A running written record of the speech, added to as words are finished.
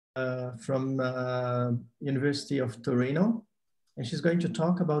from University of Torino, and she's going to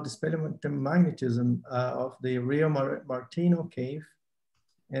talk about the Speleomagnetism of the Rio Martino Cave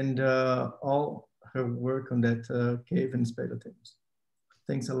and all her work on that cave and Speleothems.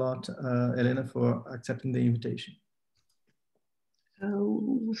 Thanks a lot, Elena, for accepting the invitation.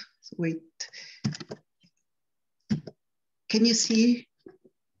 Oh, wait. Can you see?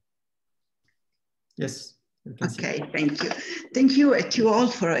 Yes. Okay, thank you. Thank you to you all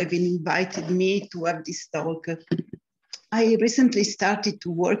for having invited me to have this talk. I recently started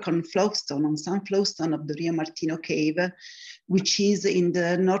to work on flowstone, on some flowstone of the Rio Martino Cave, which is in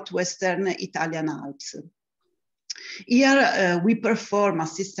the northwestern Italian Alps. Here we perform a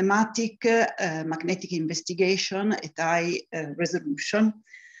systematic magnetic investigation at high resolution,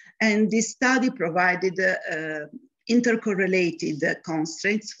 and this study provided intercorrelated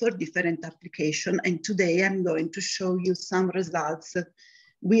constraints for different applications. And today I'm going to show you some results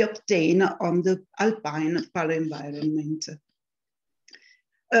we obtain on the Alpine paleoenvironment.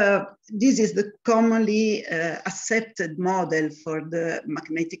 This is the commonly accepted model for the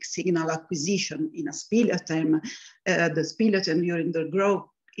magnetic signal acquisition in a speleothem. The speleothem during the growth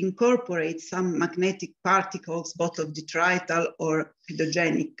incorporates some magnetic particles, both of detrital or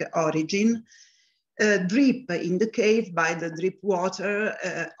phytogenic origin, drip in the cave by the drip water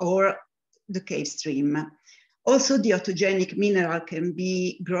or the cave stream. Also, the autogenic mineral can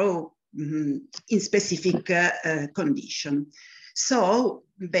be grown in specific condition. So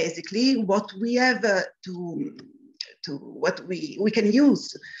basically, what we have what we can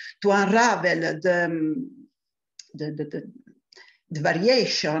use to unravel the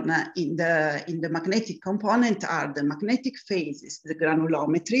variation in the magnetic component are the magnetic phases, the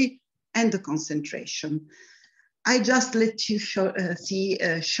granulometry, and the concentration. I just let you see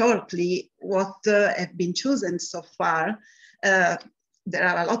shortly what have been chosen so far. There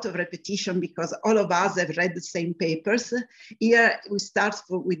are a lot of repetition because all of us have read the same papers. Here we start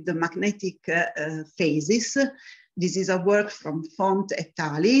with the magnetic phases. This is a work from Font et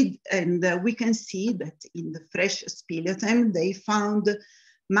al. And we can see that in the fresh speleothem, they found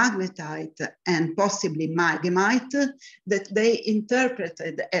magnetite and possibly magmite that they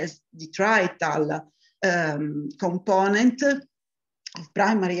interpreted as detrital component of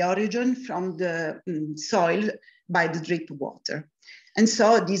primary origin from the soil by the drip water. And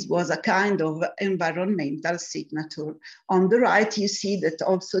so this was a kind of environmental signature. On the right, you see that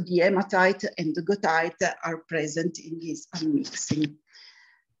also the hematite and the goethite are present in this unmixing.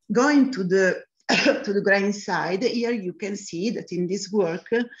 Going to the to the grain side, here you can see that in this work,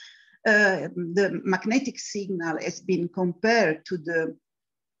 the magnetic signal has been compared to the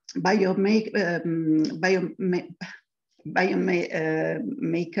biomakers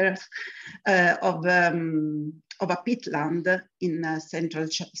of a peatland in central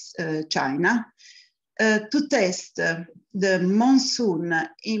China to test the monsoon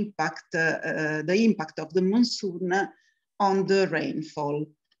impact, the impact of the monsoon on the rainfall.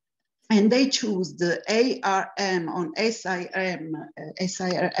 And they choose the ARM on SIRM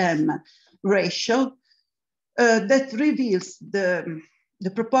ratio that reveals the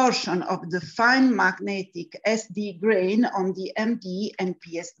proportion of the fine magnetic SD grain on the MD and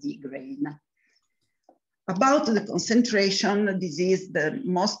PSD grain. About the concentration, this is the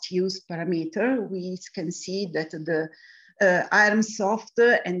most used parameter. We can see that the AIRM soft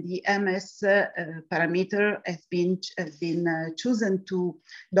and the MS parameter have been chosen to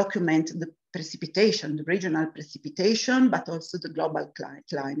document the precipitation, the regional precipitation, but also the global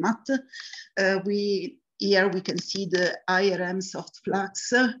climate. Here we can see the AIRM soft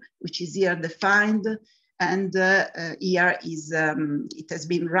flux, which is here defined, and here is it has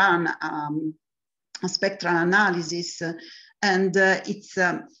been run a spectral analysis, and it's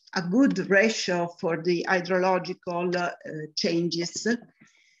a good ratio for the hydrological changes.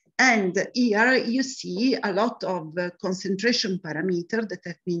 And here you see a lot of concentration parameters that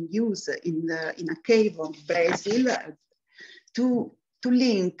have been used in a cave of Brazil to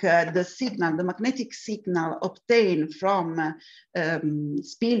link the signal, the magnetic signal obtained from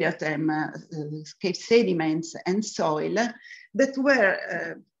speleothem, cave sediments and soil that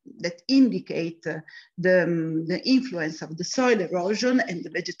were that indicate the influence of the soil erosion and the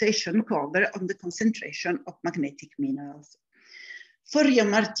vegetation cover on the concentration of magnetic minerals. For Rio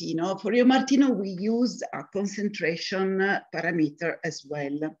Martino, we use a concentration parameter as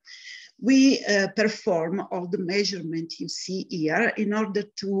well. We perform all the measurement you see here in order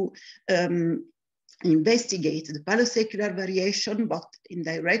to investigate the paleosecular variation, both in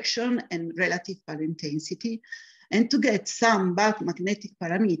direction and relative paleointensity, and to get some bulk magnetic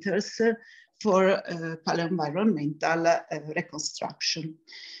parameters for paleoenvironmental reconstruction.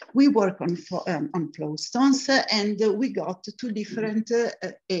 We work on flowstones, and we got two different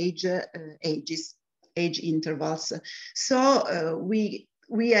age intervals. So we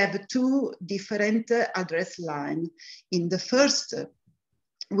have two different address lines. In the first,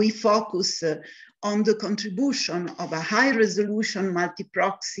 we focus on the contribution of a high resolution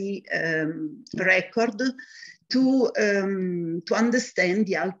multi-proxy record to understand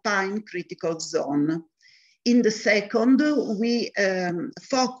the Alpine critical zone. In the second, we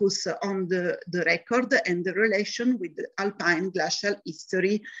focus on the record and the relation with the Alpine glacial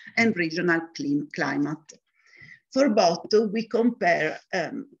history and regional climate. For both, we compare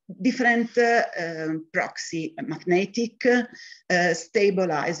different proxy magnetic,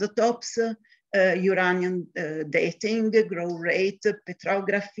 stable isotopes, uranium dating, growth rate,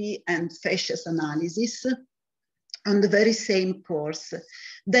 petrography, and facies analysis on the very same course.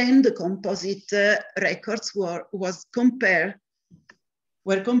 Then the composite records were compared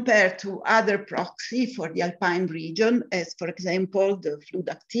to other proxy for the Alpine region, as for example, the flood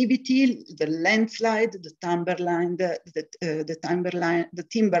activity, the landslide, the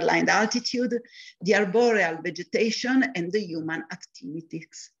timberline altitude, the arboreal vegetation, and the human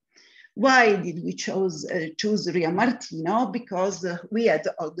activities. Why did we choose Rio Martino? Because we had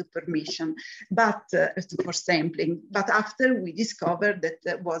all the permission for sampling, but after we discovered that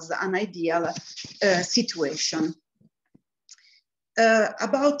that was an ideal situation.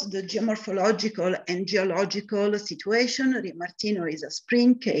 About the geomorphological and geological situation, Rio Martino is a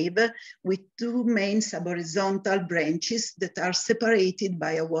spring cave with two main subhorizontal branches that are separated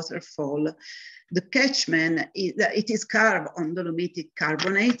by a waterfall. The catchment, it is carved on dolomitic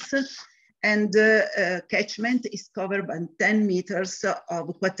carbonates, and the catchment is covered by 10 meters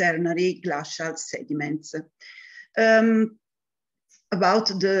of quaternary glacial sediments. About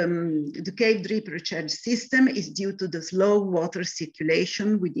the cave drip recharge system is due to the slow water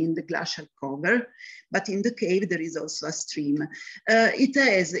circulation within the glacial cover, but in the cave there is also a stream.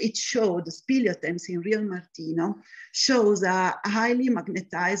 It showed Speleothems in Rio Martino shows a highly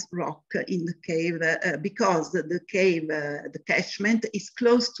magnetized rock in the cave because the cave, the catchment is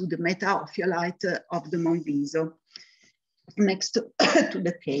close to the metaophyolite of the Monviso next to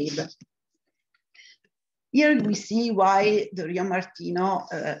the cave. Here we see why the Rio Martino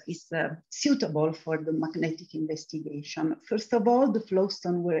is suitable for the magnetic investigation. First of all, the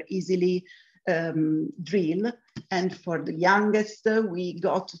flowstones were easily drilled, and for the youngest, we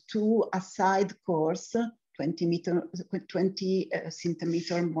got two aside cores, 20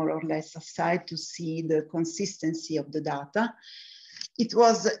 centimeter more or less aside to see the consistency of the data. It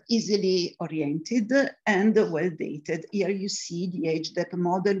was easily oriented and well dated. Here you see the age depth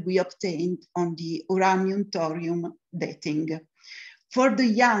model we obtained on the uranium-thorium dating. For the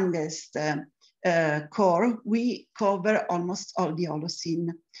youngest core, we cover almost all the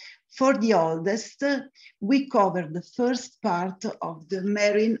Holocene. For the oldest, we cover the first part of the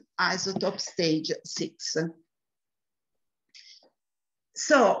marine isotope stage 6.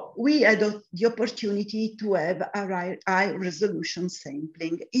 So we had the opportunity to have a high resolution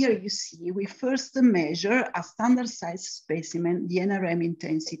sampling. Here you see, we first measure a standard size specimen, the NRM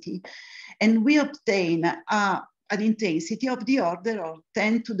intensity, and we obtain an intensity of the order of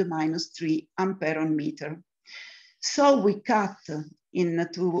 10 to the -3 ampere on meter. So we cut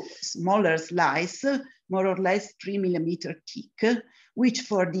into smaller slice, more or less 3 millimeter thick, which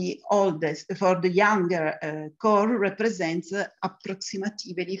for the younger core represents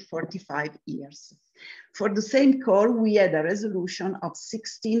approximately 45 years. For the same core, we had a resolution of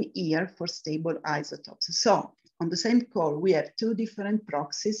 16 years for stable isotopes. So on the same core, we have two different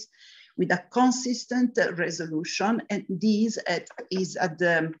proxies with a consistent resolution, and this is at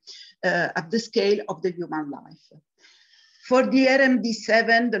the scale of the human life. For the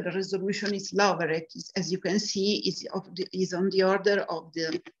RMD7, the resolution is lower. As you can see, is on the order of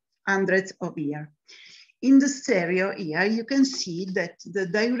the hundreds of years. In the stereo here, you can see that the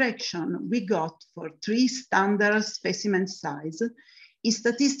direction we got for 3 standard specimen size is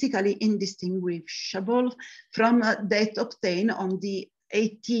statistically indistinguishable from that obtained on the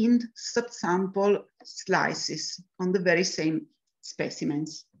 18 subsample slices on the very same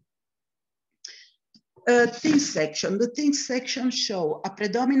specimens. Thin section. The thin section show a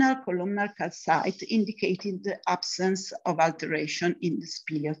predominant columnar calcite indicating the absence of alteration in the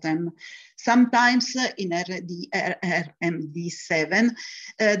speleothem. Sometimes in RMD7,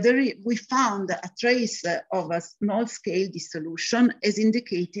 we found a trace of a small-scale dissolution as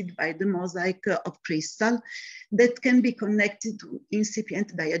indicated by the mosaic of crystal that can be connected to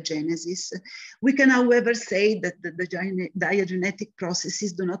incipient diagenesis. We can, however, say that the diagenetic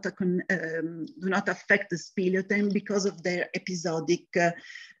processes do not affect the speleothem because of their episodic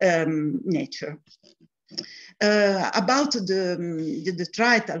nature. About the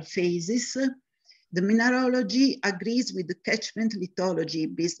detrital phases, the mineralogy agrees with the catchment lithology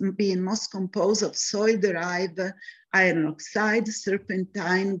being most composed of soil-derived iron oxide,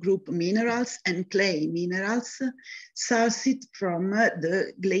 serpentine group minerals, and clay minerals sourced from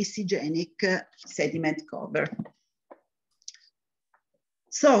the glasygenic sediment cover.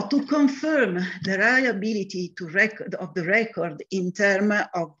 So to confirm the reliability of the record in terms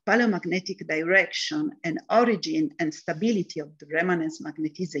of paleomagnetic direction and origin and stability of the remanence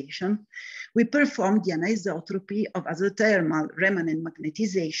magnetization, we performed the anisotropy of isothermal remanent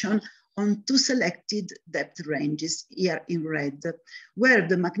magnetization on 2 selected depth ranges, here in red, where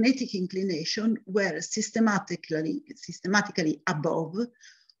the magnetic inclination were systematically above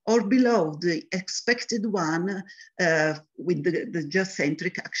or below the expected one with the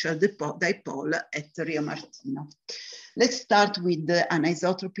geocentric axial dipole at Rio Martino. Let's start with the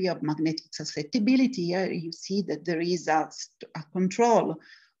anisotropy of magnetic susceptibility. Here you see that there is a control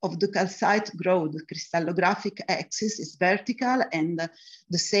of the calcite growth. The crystallographic axis is vertical, and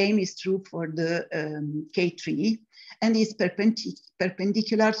the same is true for the K3, and is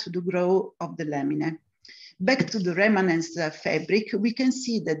perpendicular to the growth of the laminae. Back to the remanence fabric, we can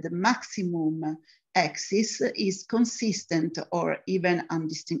see that the maximum axis is consistent or even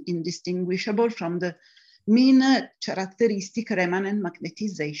indistinguishable from the mean characteristic remanent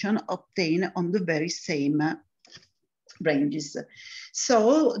magnetization obtained on the very same ranges.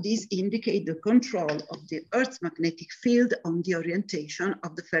 So this indicates the control of the Earth's magnetic field on the orientation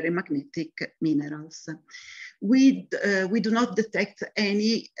of the ferrimagnetic minerals. We do not detected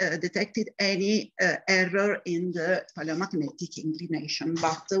any error in the paleomagnetic inclination,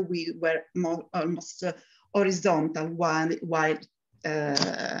 but we were almost horizontal while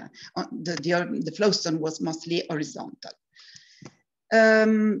the flowstone was mostly horizontal.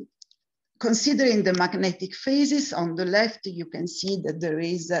 Considering the magnetic phases, on the left, you can see that there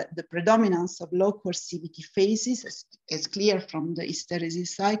is the predominance of low coercivity phases, as clear from the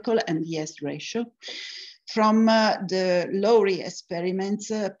hysteresis cycle and the S ratio. From the Lowry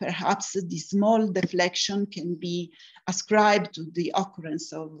experiments, perhaps the small deflection can be ascribed to the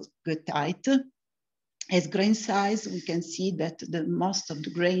occurrence of goethite. As grain size, we can see that the most of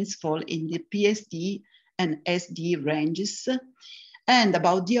the grains fall in the PSD and SD ranges. And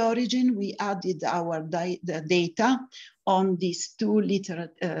about the origin, we added our data on these 2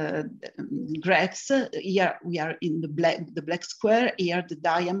 graphs. Here we are in the black square, here the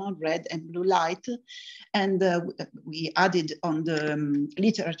diamond, red and blue light. And we added on the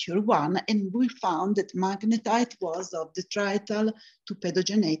literature one, and we found that magnetite was of detrital to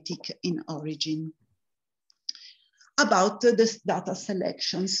pedogenetic in origin. About this data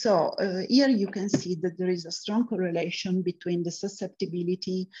selection. So here you can see that there is a strong correlation between the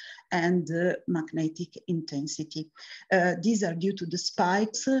susceptibility and the magnetic intensity. These are due to the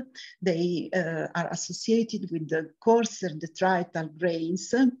spikes. They are associated with the coarser detrital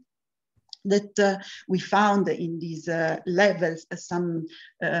grains that we found in these levels, some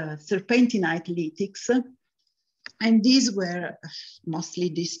serpentinite lithics. And these were mostly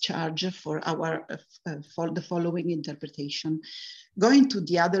discharged for the following interpretation. Going to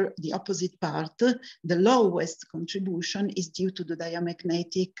the opposite part, the lowest contribution is due to the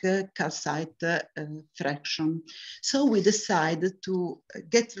diamagnetic calcite fraction. So we decided to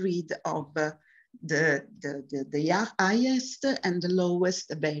get rid of the highest and the lowest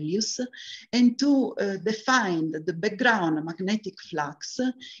values, and to define the background magnetic flux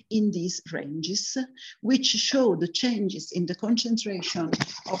in these ranges, which show the changes in the concentration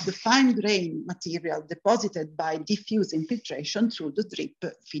of the fine grain material deposited by diffuse infiltration through the drip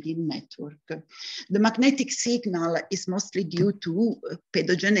feeding network. The magnetic signal is mostly due to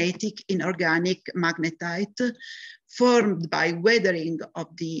pedogenetic inorganic magnetite formed by weathering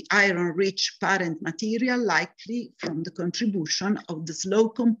of the iron-rich parent material, likely from the contribution of the slow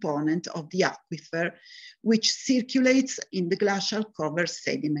component of the aquifer, which circulates in the glacial cover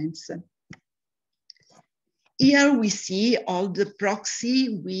sediments. Here we see all the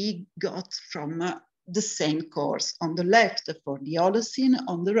proxy we got from the same course. On the left for the Holocene,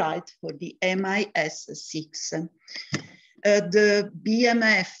 on the right for the MIS6. The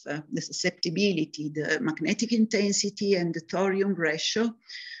BMF, the susceptibility, the magnetic intensity, and the thorium ratio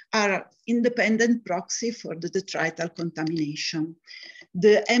are independent proxy for the detrital contamination.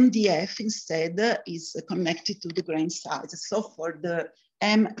 The MDF instead is connected to the grain size. So for the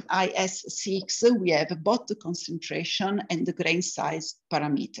MIS6, we have both the concentration and the grain size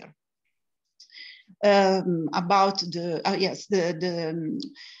parameter. About the,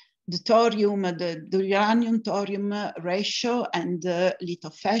 the thorium, the uranium-thorium ratio and the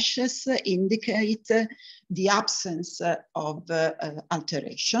lithophasces indicate the absence of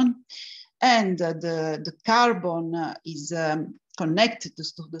alteration. And the carbon is connected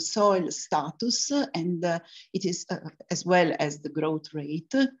to the soil status, and it is as well as the growth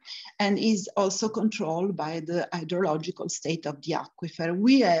rate, and is also controlled by the hydrological state of the aquifer.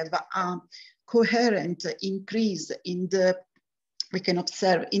 We have a coherent increase in the, we can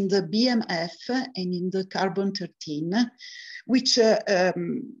observe in the BMF and in the carbon-13, which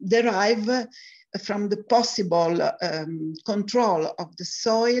derive from the possible control of the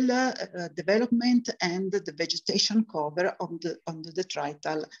soil development and the vegetation cover on the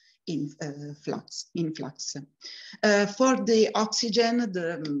detrital influx. For the oxygen,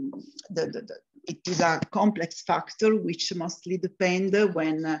 it is a complex factor which mostly depends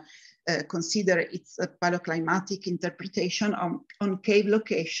when consider its paleoclimatic interpretation on cave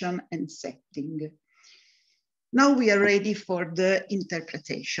location and setting. Now we are ready for the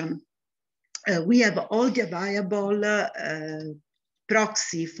interpretation. We have all the available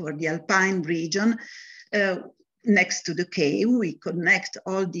proxy for the Alpine region next to the cave. We connect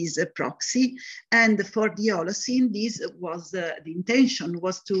all these proxy, and for the Holocene, this was the intention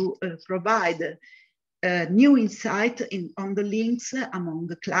was to provide new insight on the links among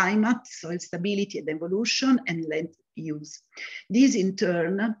the climate, soil stability and evolution, and land use. This in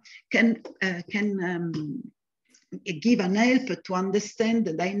turn can give an help to understand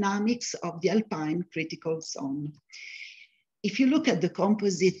the dynamics of the Alpine critical zone. If you look at the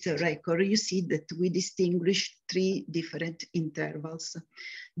composite record, you see that we distinguish 3 different intervals.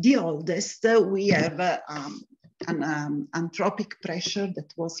 The oldest, we have an anthropic pressure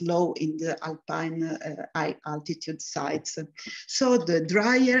that was low in the Alpine high altitude sites. So the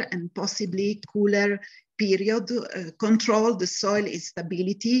drier and possibly cooler period controlled the soil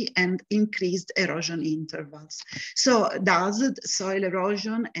instability and increased erosion intervals. So thus soil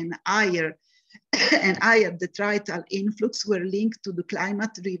erosion and higher detrital influx were linked to the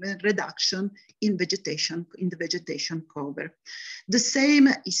climate-driven reduction in vegetation, in the vegetation cover. The same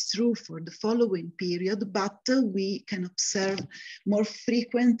is true for the following period, but we can observe more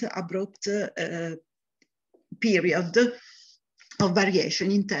frequent abrupt period of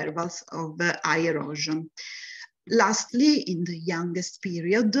variation intervals of high erosion. Lastly, in the youngest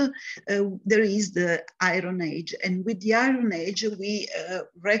period, there is the Iron Age. And with the Iron Age, we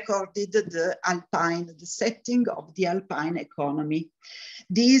recorded the Alpine, the setting of the Alpine economy.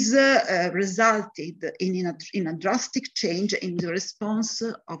 This resulted in a drastic change in the response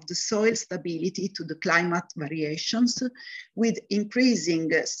of the soil stability to the climate variations, with increasing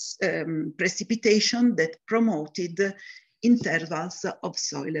precipitation that promoted intervals of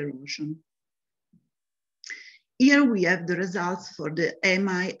soil erosion. Here we have the results for the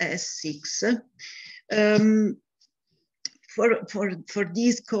MIS6. For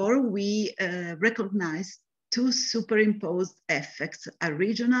this core, we recognize 2 superimposed effects, a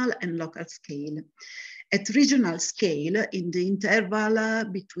regional and local scale. At regional scale, in the interval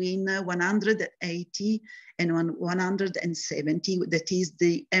between 180 and 170, that is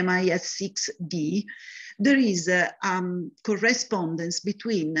the MIS6D, there is a correspondence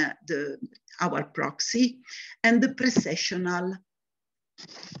between our proxy and the precessional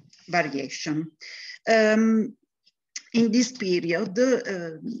variation. In this period,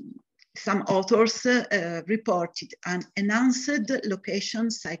 some authors reported an enhanced location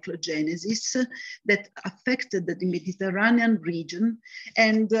cyclogenesis that affected the Mediterranean region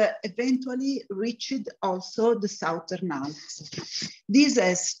and eventually reached also the Southern Alps. This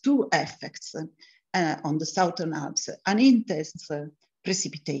has 2 effects on the Southern Alps: an intense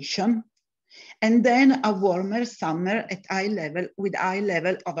precipitation, and then a warmer summer at high level with high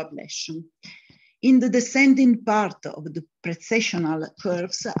level of ablation. In the descending part of the precessional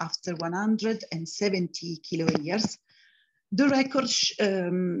curves after 170 kiloyears, the records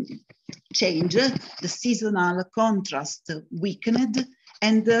change, the seasonal contrast weakened,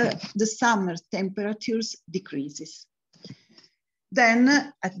 and the summer temperatures decreases. Then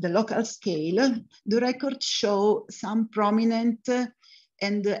at the local scale, the records show some prominent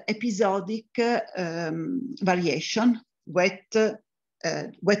and episodic variation, wetter,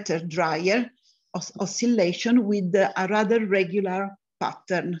 drier, oscillation with a rather regular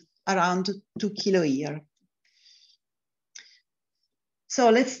pattern around 2 kiloyear. So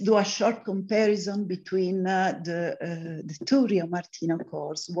let's do a short comparison between the two Rio Martino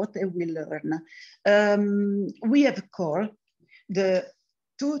cores, what they will learn. We have core, the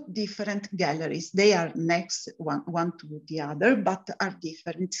two different galleries. They are next one to the other, but are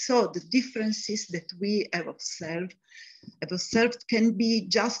different. So the differences that we have observed can be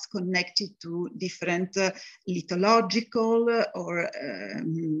just connected to different lithological or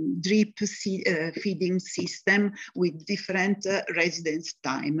drip feeding system with different residence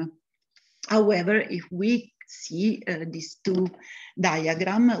time. However, if we see these two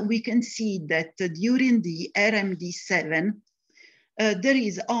diagrams, we can see that during the RMD7, there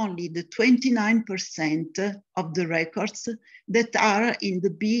is only the 29% of the records that are in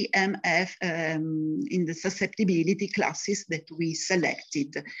the BMF, in the susceptibility classes that we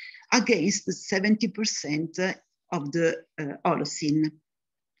selected, against the 70% of the Holocene.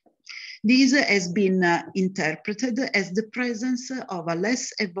 This has been interpreted as the presence of a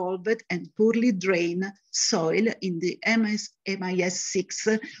less evolved and poorly drained soil in the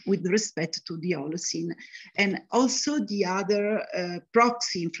MIS6 with respect to the Holocene. And also the other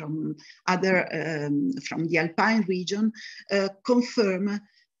proxy from the Alpine region confirm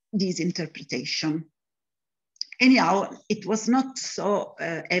this interpretation. Anyhow, it was not so,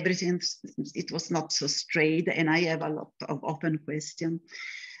 it was not so straight, and I have a lot of open questions.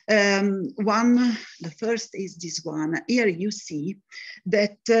 The first is this one. Here you see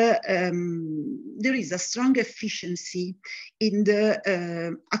that there is a strong efficiency in the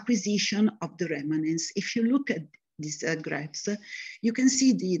acquisition of the remnants. If you look at these graphs, you can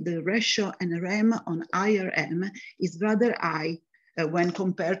see the ratio NRM on AIRM is rather high when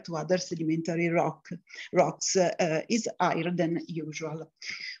compared to other sedimentary rocks, is higher than usual.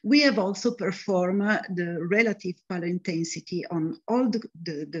 We have also performed the relative paleointensity on all the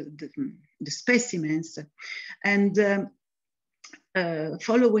specimens, and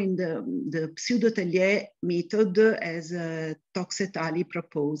following the pseudo-Tellier method as Tox et al.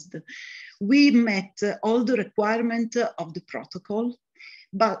 Proposed. We met all the requirements of the protocol,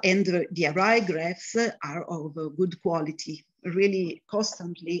 and the array graphs are of good quality, really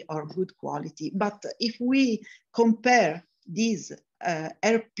constantly are good quality. But if we compare these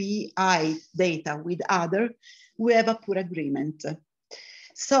RPI data with other, we have a poor agreement.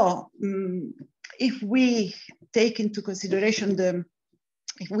 So if we take into consideration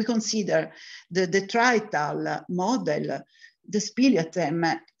if we consider the detrital model, the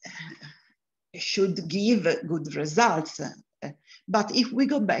Speleothem should give good results. But if we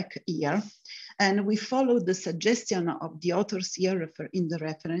go back here and we follow the suggestion of the authors here in the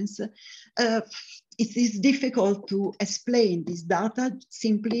reference, it is difficult to explain this data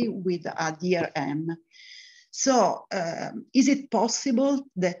simply with a DRM. So is it possible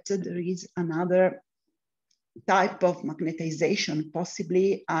that there is another type of magnetization,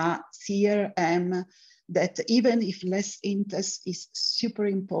 possibly a CRM, that even if less intense is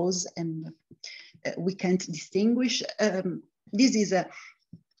superimposed and we can't distinguish? This is an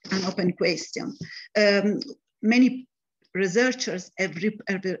open question. Many researchers have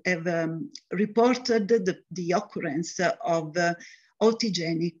reported the occurrence of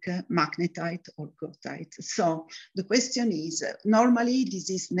autogenic magnetite or goethite. So the question is, normally this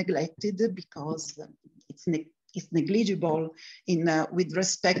is neglected because it's negligible with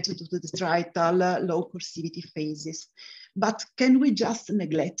respect to the detrital low coercivity phases. But can we just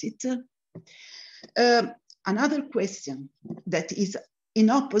neglect it? Another question that is in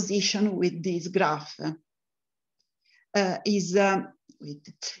opposition with this graph is the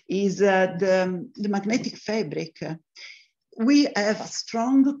magnetic fabric. We have a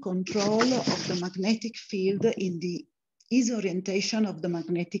strong control of the magnetic field in the orientation of the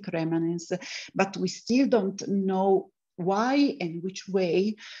magnetic remnants, but we still don't know why and which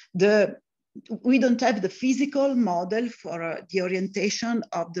way we don't have the physical model for the orientation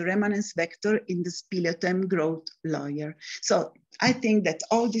of the remanence vector in the Speleothem growth layer. So I think that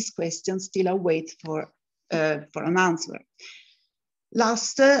all these questions still await for an answer.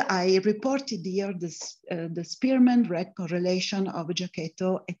 Last, I reported here the Spearman rec correlation of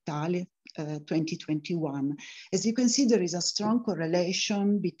Giacchetto et al. 2021. As you can see, there is a strong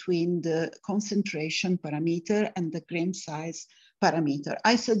correlation between the concentration parameter and the grain size parameter.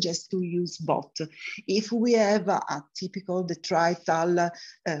 I suggest to use both. If we have a typical detrital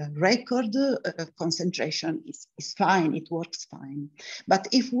record, concentration is fine, it works fine. But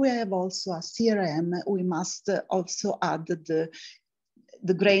if we have also a CRM, we must also add the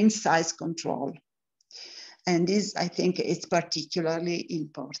grain size control. And this, I think, is particularly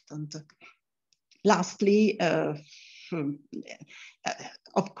important. Lastly, of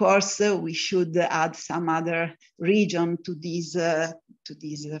course, we should add some other region to this to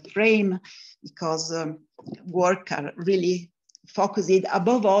this frame, because work are really focused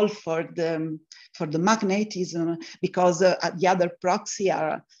above all for the magnetism, because the other proxy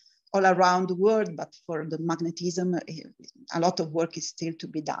are all around the world, but for the magnetism, a lot of work is still to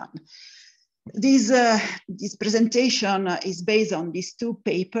be done. This presentation is based on these two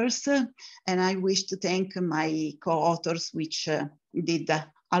papers, and I wish to thank my co-authors, which did a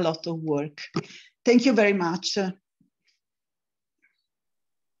lot of work. Thank you very much.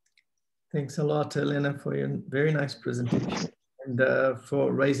 Thanks a lot, Elena, for your very nice presentation and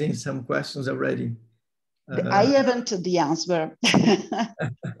for raising some questions already. I haven't the answer.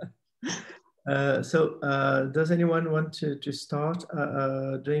 Does anyone want to start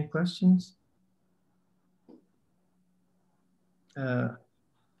doing questions? Well,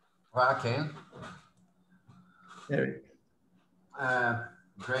 I can. Eric.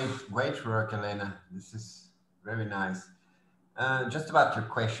 Great work, Elena. This is very nice. Just about your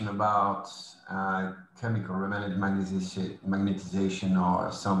question about chemical remnant magnetization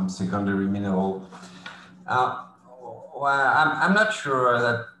or some secondary mineral. Well, I'm not sure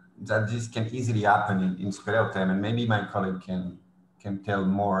that this can easily happen in Speleothem, and maybe my colleague can tell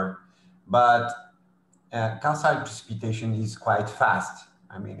more. But calcite precipitation is quite fast.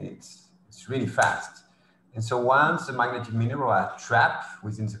 I mean, it's really fast. And so once the magnetic mineral are trapped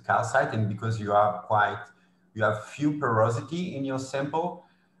within the calcite, and because you have few porosity in your sample,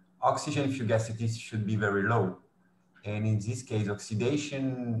 oxygen fugacity should be very low. And in this case,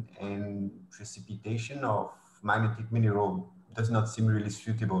 oxidation and precipitation of magnetic mineral does not seem really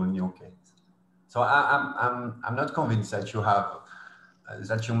suitable in your case. So I'm not convinced that you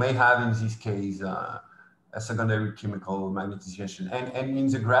may have in this case a secondary chemical magnetization. And in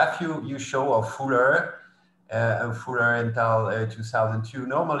the graph you show of Fuller et al. 2002,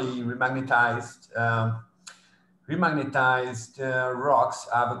 normally remagnetized rocks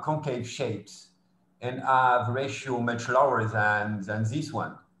have a concave shapes and have ratio much lower than this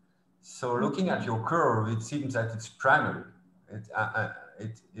one. So looking at your curve, it seems that it's primary. It's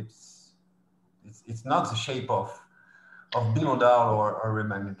not the shape of binodal or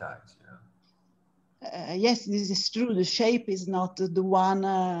remagnetized. Yes, this is true. The shape is not the one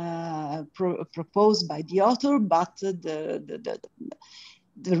proposed by the author, but the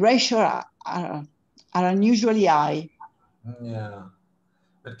ratio are unusually high. Yeah,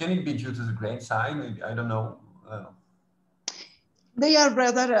 but can it be due to the grain size? I don't know. They are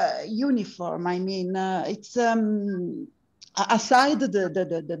rather uniform. I mean, it's aside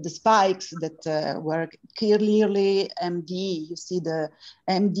the spikes that were clearly MD. You see the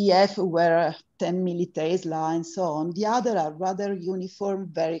MDF were 10 millitesla and so on. The other are rather uniform,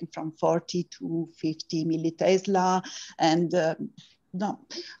 varying from 40 to 50 millitesla. And no,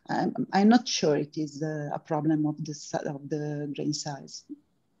 I'm not sure it is a problem of the grain size,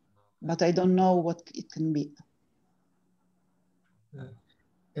 but I don't know what it can be.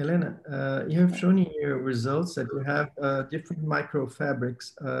 Elena, you have shown in your results that you have different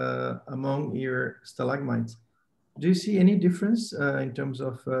microfabrics among your stalagmites. Do you see any difference in terms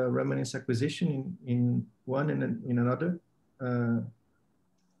of remnants acquisition in one and in another?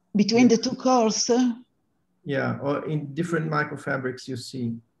 Between the two cores? Yeah, or in different microfabrics you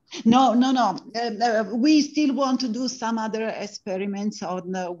see? No. We still want to do some other experiments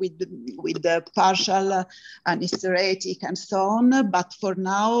on with the partial anisotropic and so on, but for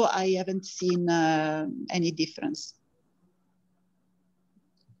now I haven't seen any difference.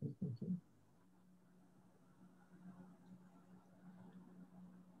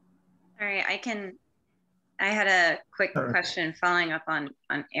 All right, I had a quick question following up on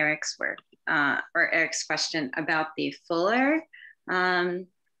Eric's work, or Eric's question about the Fuller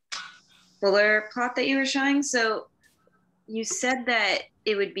plot that you were showing. So you said that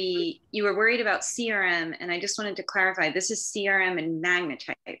it would be, you were worried about CRM, and I just wanted to clarify, this is CRM and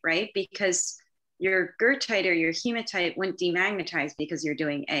magnetite, right? Because your goethite or your hematite wouldn't demagnetize because you're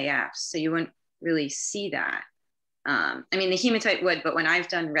doing AF, so you wouldn't really see that. I mean, the hematite would, but when I've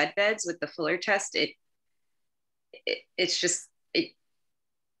done red beds with the Fuller test,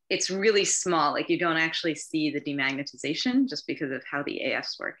 it's really small. Like you don't actually see the demagnetization just because of how the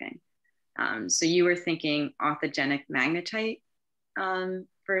AF's working. So you were thinking orthogenic magnetite for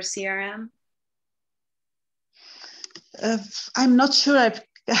CRM? I'm not sure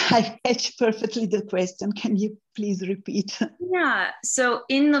I catch perfectly the question. Can you please repeat? Yeah, so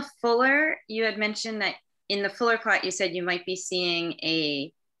in the Fuller, you had mentioned that in the Fuller plot, you said you might be seeing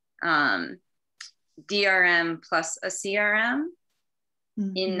a DRM plus a CRM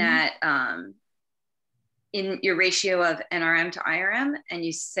in that, in your ratio of NRM to IRM, and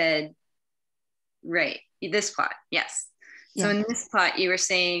you said, right, this plot, yes. So in this plot, you were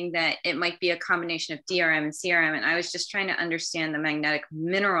saying that it might be a combination of DRM and CRM, and I was just trying to understand the magnetic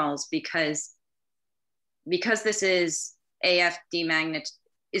minerals because this is AF demagnet.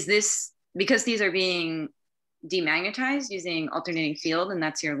 Is this because these are being demagnetized using alternating field, and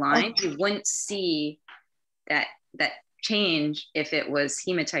that's your line? You wouldn't see that change if it was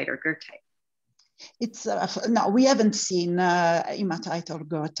hematite or goethite. It's no, we haven't seen hematite or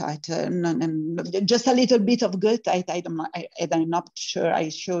goethite. Just a little bit of goethite. I'm not sure. I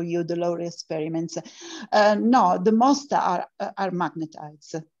show you the lower experiments. No, the most are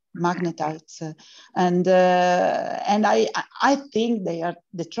magnetites. And I think they are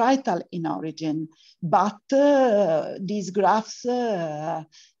detrital in origin, but these graphs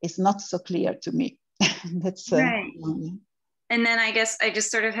is not so clear to me. That's right. And then I guess I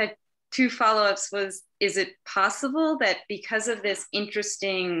just sort of had two follow-ups. Is it possible that because of this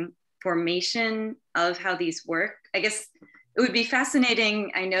interesting formation of how these work, I guess it would be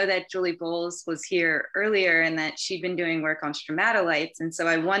fascinating. I know that Julie Bowles was here earlier and that she'd been doing work on stromatolites. And so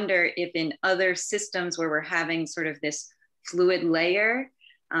I wonder if in other systems where we're having sort of this fluid layer,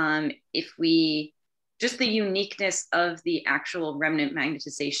 if we, just the uniqueness of the actual remnant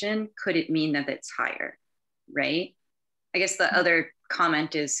magnetization, could it mean that it's higher, right? I guess the other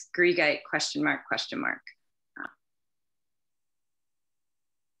comment is greigite ?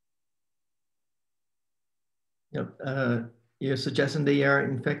 Yep. You're suggesting they are,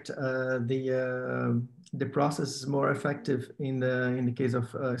 in fact, the process is more effective in the case of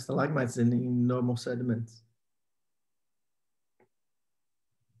stalagmites than in normal sediments.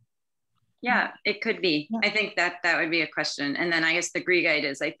 Yeah, it could be. Yeah. I think that would be a question. And then I guess the greigite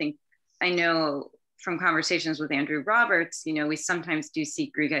is, I know from conversations with Andrew Roberts, you know, we sometimes do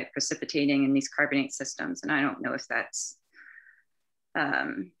see greigite precipitating in these carbonate systems. And I don't know if that's,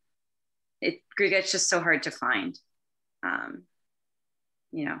 greigite's just so hard to find,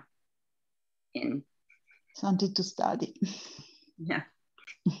 you know, something to study. Yeah.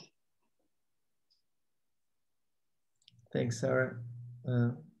 Thanks, Sarah.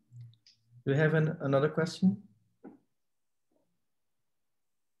 Do you have another question?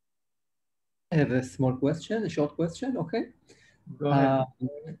 I have a small question, a short question, okay? Go ahead.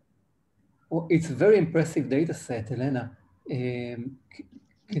 Well, it's a very impressive data set, Elena. Can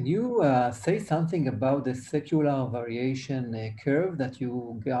you say something about the secular variation curve that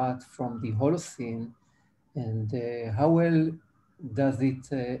you got from the Holocene, and how well does it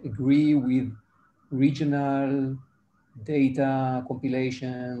agree with regional data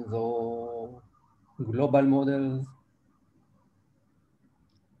compilations or global models?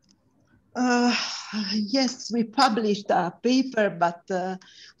 Yes, we published a paper, but I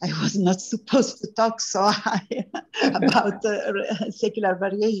was not supposed to talk so high about secular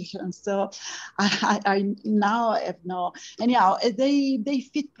variation. So I now have no. Anyhow, they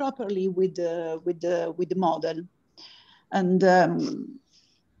fit properly with the model, and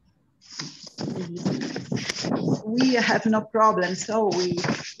we have no problem. So we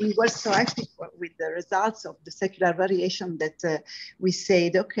were so happy with the results of the secular variation that we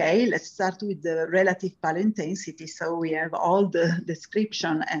said, okay, let's start with the relative paleointensity. So we have all the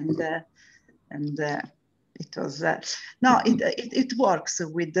description, and it was no, it works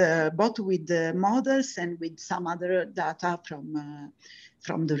with both with the models and with some other data from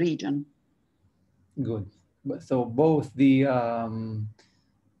the region. Good. So both the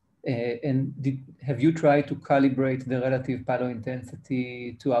have you tried to calibrate the relative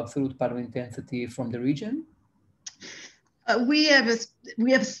paleointensity to absolute paleointensity from the region? We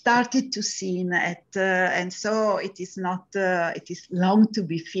have started to see it, and so it is not. It is long to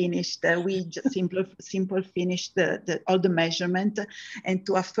be finished. We just simple finished all the measurement, and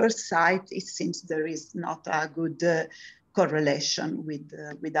to a first sight, it seems there is not a good correlation with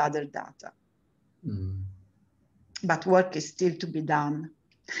other data. Mm. But work is still to be done.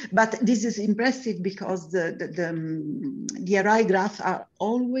 But this is impressive because the array graphs are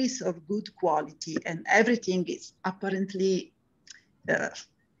always of good quality, and everything is apparently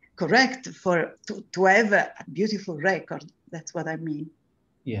correct to have a beautiful record. That's what I mean.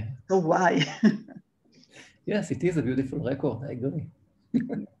 Yeah. So why? Yes, it is a beautiful record. I agree.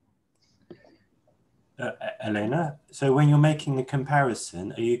 Elena, so when you're making the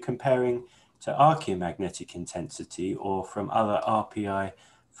comparison, are you comparing to archaeomagnetic intensity or from other RPI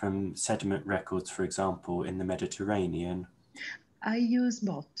from sediment records, for example, in the Mediterranean? I use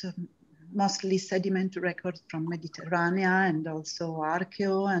both, mostly sediment records from Mediterranean and also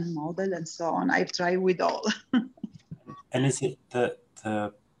archeo and model and so on. I've tried with all. And is it that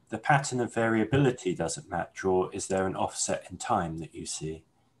the pattern of variability doesn't match, or is there an offset in time that you see?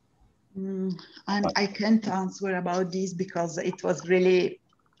 I can't answer about this because it was really,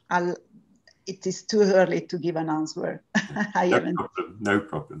 it is too early to give an answer. No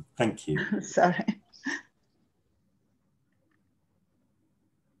problem. Thank you. Sorry.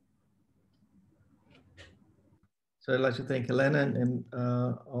 So I'd like to thank Elena and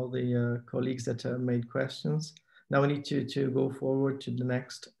all the colleagues that made questions. Now we need to go forward to the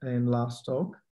next and last talk.